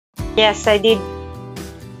Yes, I did.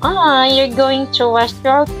 Ah, you're going to wash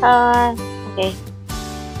your car. Okay.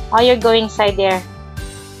 Oh, you're going inside there.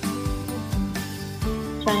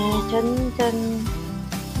 Dun, dun, dun.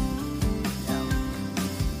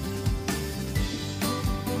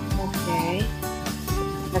 Okay.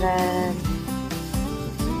 Then,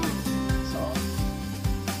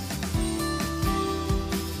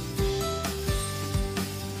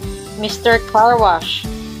 Mr. Car Wash.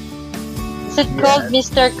 Is it called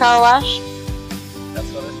Mr. Car Wash?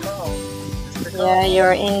 That's what it's called. Mr. Car Yeah, Wash.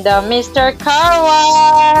 you're in the Mr. Car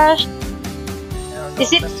Wash. Yeah,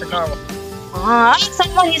 Is it? Mr. Car Wash?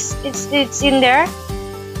 Someone is it's in there.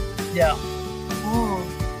 Yeah. Oh.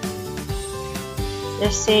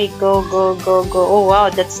 Let's say go go go go. Oh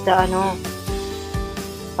wow, that's the ano.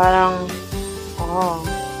 Parang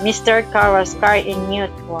Mr. Car Wash, car in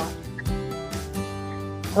mute. Wow.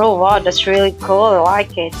 Oh wow, that's really cool. I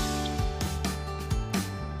like it.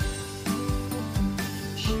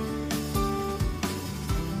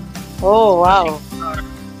 Oh wow.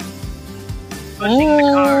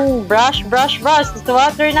 Brush, brush, brush. It's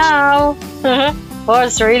water now. Oh,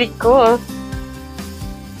 it's really cool.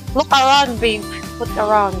 Look around, babe. Put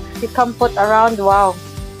around. You can put around. Wow.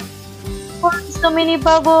 Oh, so many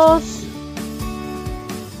bubbles.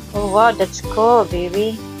 Oh wow, that's cool,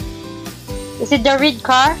 baby. Is it the red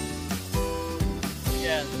car?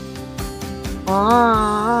 Yes.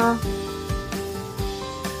 Ah.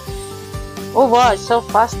 Oh wow, it's so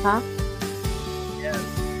fast, huh? Yes.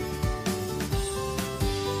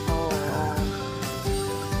 Oh.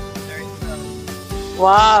 Very slow.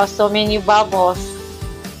 Wow, so many bubbles.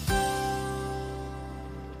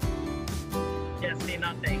 Can't see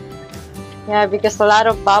nothing. Yeah, because a lot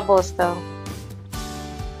of bubbles though.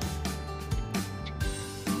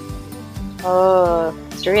 Oh,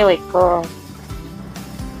 it's really cool.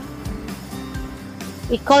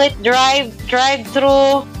 We call it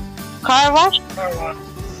drive-through car wash. Car wash.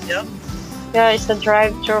 Yep. Yeah, it's a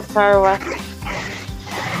drive-through car wash.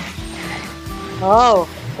 Oh,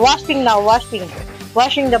 washing now, washing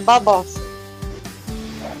the bubbles.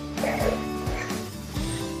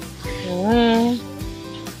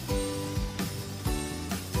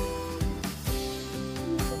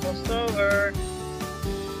 Almost over.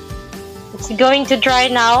 It's going to dry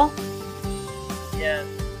now. Yes.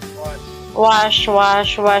 Watch.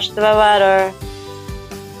 Wash the water.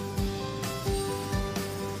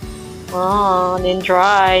 Oh, then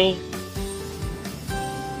dry.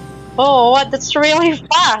 Oh, what? That's really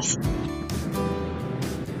fast.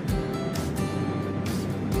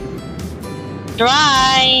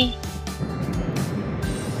 Dry.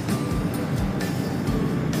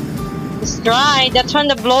 It's dry. That's when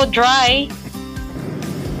the blow dry.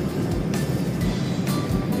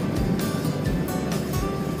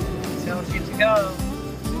 Tells you to go.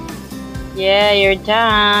 Yeah, you're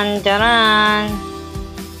done. Done.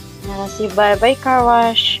 Now say bye-bye, car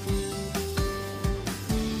wash.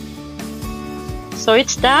 So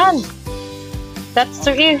it's done. That's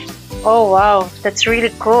the gift. Oh wow, that's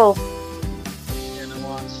really cool.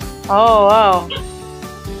 Oh wow.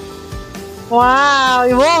 Wow,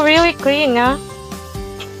 it was really clean, huh?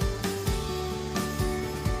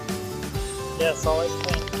 Yes, always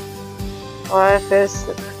clean.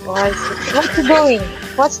 What's it doing?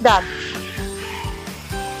 What's that?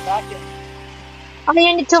 Vacuum. Oh,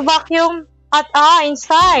 you need to vacuum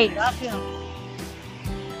inside. Vacuum.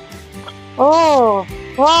 Oh,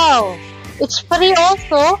 wow. It's free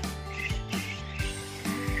also.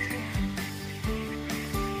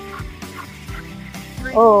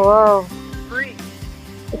 Free. Oh, wow. Free.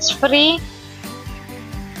 It's free.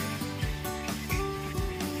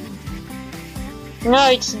 No,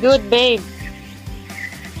 it's good, babe.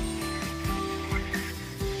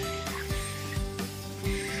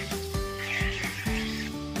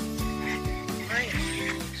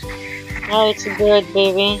 Oh, it's good,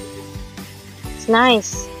 baby. It's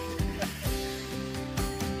nice.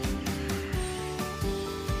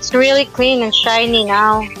 It's really clean and shiny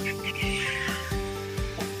now.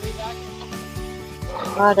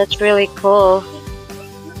 Oh, that's really cool.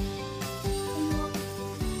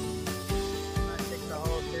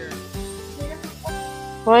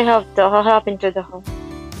 What happened to the hole?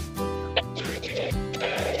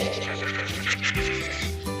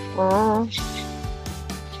 Oh.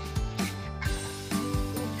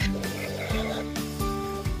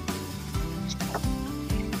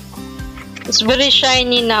 It's very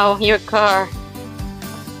shiny now, your car.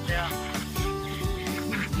 Yeah.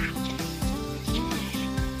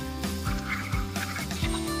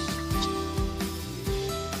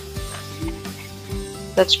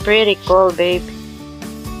 That's pretty cool, babe.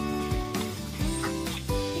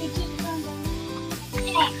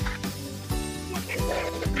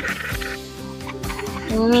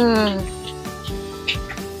 Mm.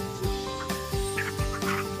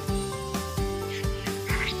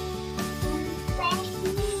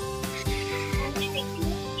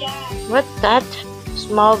 What's that?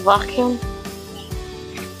 Small vacuum?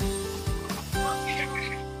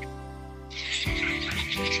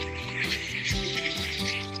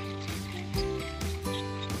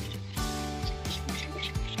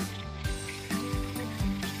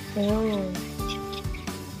 Mm.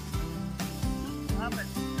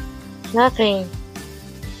 Nothing.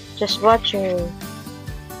 Just watching you.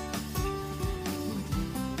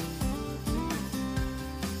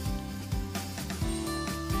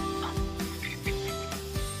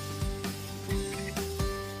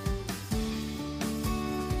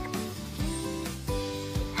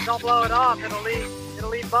 Don't blow it off. It'll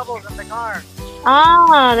leave bubbles in the car.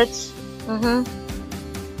 Ah, that's. Mm-hmm.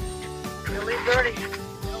 It'll leave dirty.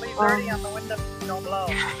 It'll leave dirty on the window. Don't blow.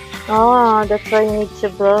 Oh, that's why you need to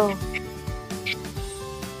blow.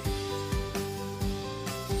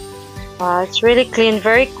 Wow, it's really clean.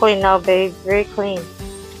 Very clean now, babe. Very clean.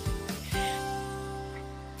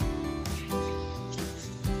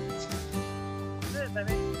 That's it,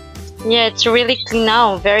 baby. Yeah, it's really clean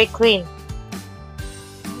now. Very clean.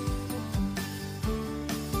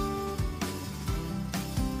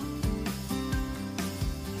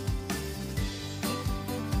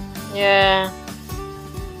 Yeah.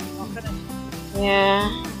 I'll finish. Yeah.